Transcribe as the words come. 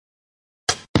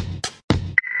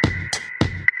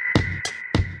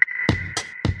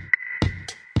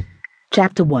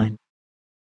Chapter 1.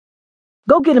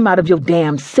 Go get him out of your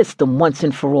damn system once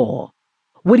and for all.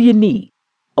 What do you need?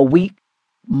 A week,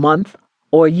 month,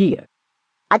 or a year?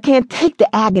 I can't take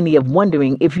the agony of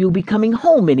wondering if you'll be coming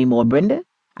home anymore, Brenda,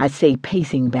 I say,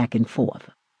 pacing back and forth.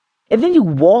 And then you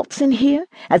waltz in here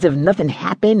as if nothing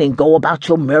happened and go about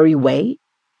your merry way.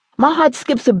 My heart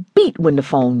skips a beat when the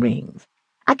phone rings.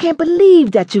 I can't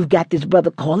believe that you've got this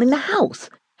brother calling the house,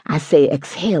 I say,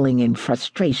 exhaling in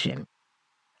frustration.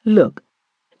 Look,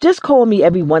 just call me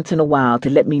every once in a while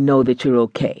to let me know that you're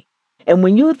okay. And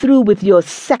when you're through with your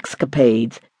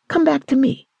sexcapades, come back to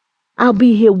me. I'll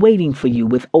be here waiting for you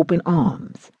with open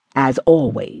arms, as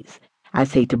always, I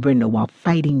say to Brenda while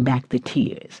fighting back the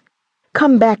tears.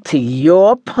 Come back to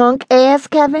your punk ass,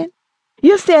 Kevin?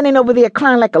 You're standing over there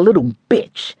crying like a little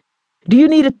bitch. Do you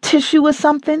need a tissue or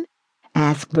something?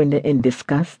 Asked Brenda in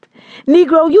disgust.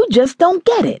 Negro, you just don't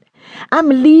get it. I'm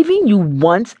leaving you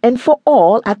once and for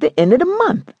all at the end of the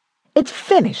month. It's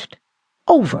finished.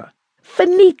 Over.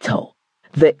 Finito.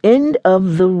 The end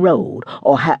of the road,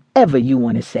 or however you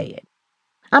want to say it.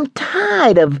 I'm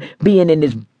tired of being in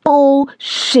this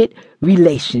bullshit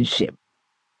relationship.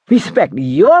 Respect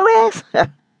your ass?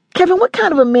 Kevin, what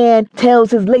kind of a man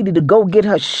tells his lady to go get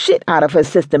her shit out of her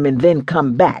system and then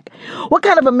come back? What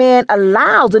kind of a man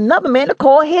allows another man to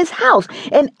call his house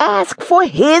and ask for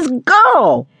his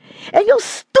girl? And your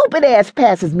stupid ass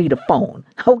passes me the phone,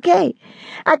 okay?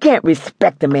 I can't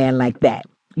respect a man like that,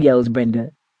 yells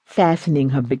Brenda, fastening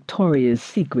her Victoria's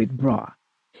Secret bra.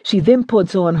 She then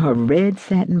puts on her red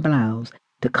satin blouse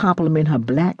to complement her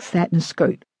black satin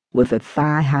skirt with a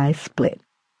thigh-high split.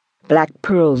 Black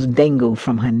pearls dangle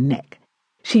from her neck.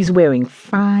 She's wearing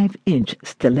 5-inch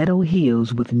stiletto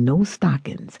heels with no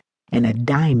stockings and a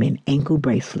diamond ankle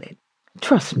bracelet.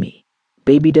 Trust me,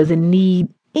 baby doesn't need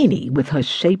any with her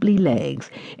shapely legs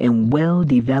and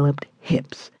well-developed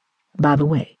hips. By the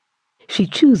way, she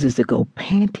chooses to go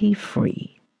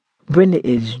panty-free. Brenda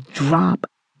is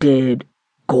drop-dead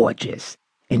gorgeous,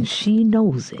 and she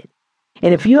knows it.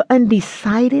 And if you're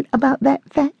undecided about that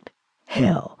fact,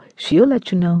 hell, she'll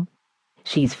let you know.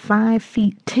 She's 5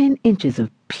 feet 10 inches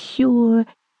of pure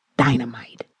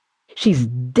dynamite. She's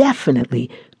definitely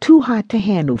too hot to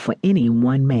handle for any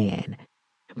one man.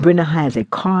 Brenda has a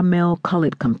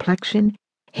caramel-colored complexion,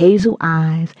 hazel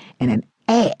eyes, and an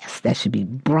ass that should be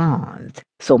bronzed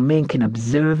so men can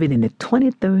observe it in the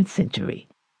 23rd century.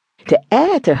 To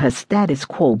add to her status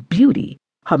quo beauty,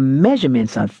 her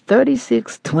measurements are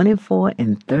 36, 24,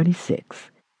 and 36.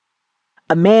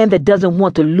 A man that doesn't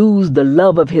want to lose the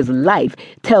love of his life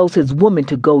tells his woman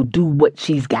to go do what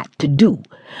she's got to do.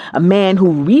 A man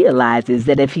who realizes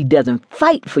that if he doesn't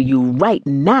fight for you right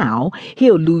now,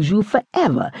 he'll lose you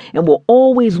forever and will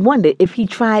always wonder if he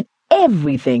tried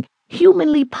everything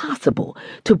humanly possible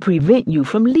to prevent you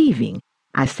from leaving,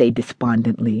 I say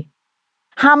despondently.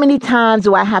 How many times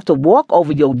do I have to walk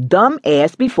over your dumb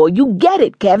ass before you get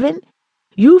it, Kevin?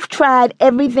 You've tried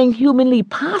everything humanly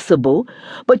possible,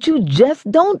 but you just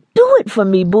don't do it for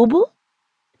me, boo-boo.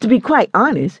 To be quite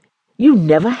honest, you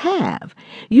never have.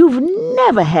 You've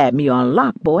never had me on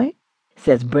lock, boy,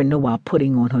 says Brenda while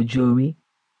putting on her jewelry.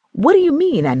 What do you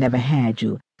mean I never had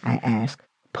you? I ask,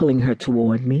 pulling her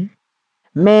toward me.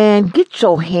 Man, get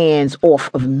your hands off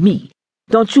of me.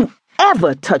 Don't you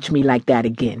ever touch me like that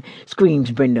again,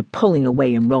 screams Brenda, pulling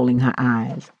away and rolling her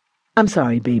eyes. I'm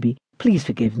sorry, baby. Please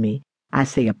forgive me, I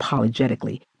say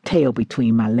apologetically, tail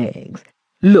between my legs.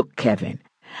 Look, Kevin,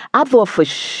 I thought for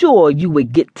sure you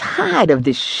would get tired of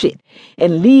this shit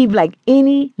and leave like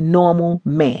any normal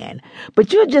man,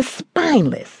 but you're just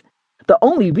spineless. The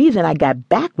only reason I got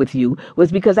back with you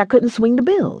was because I couldn't swing the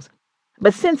bills.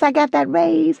 But since I got that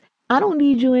raise, I don't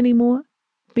need you anymore.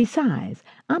 Besides,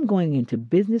 I'm going into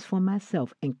business for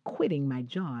myself and quitting my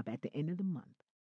job at the end of the month.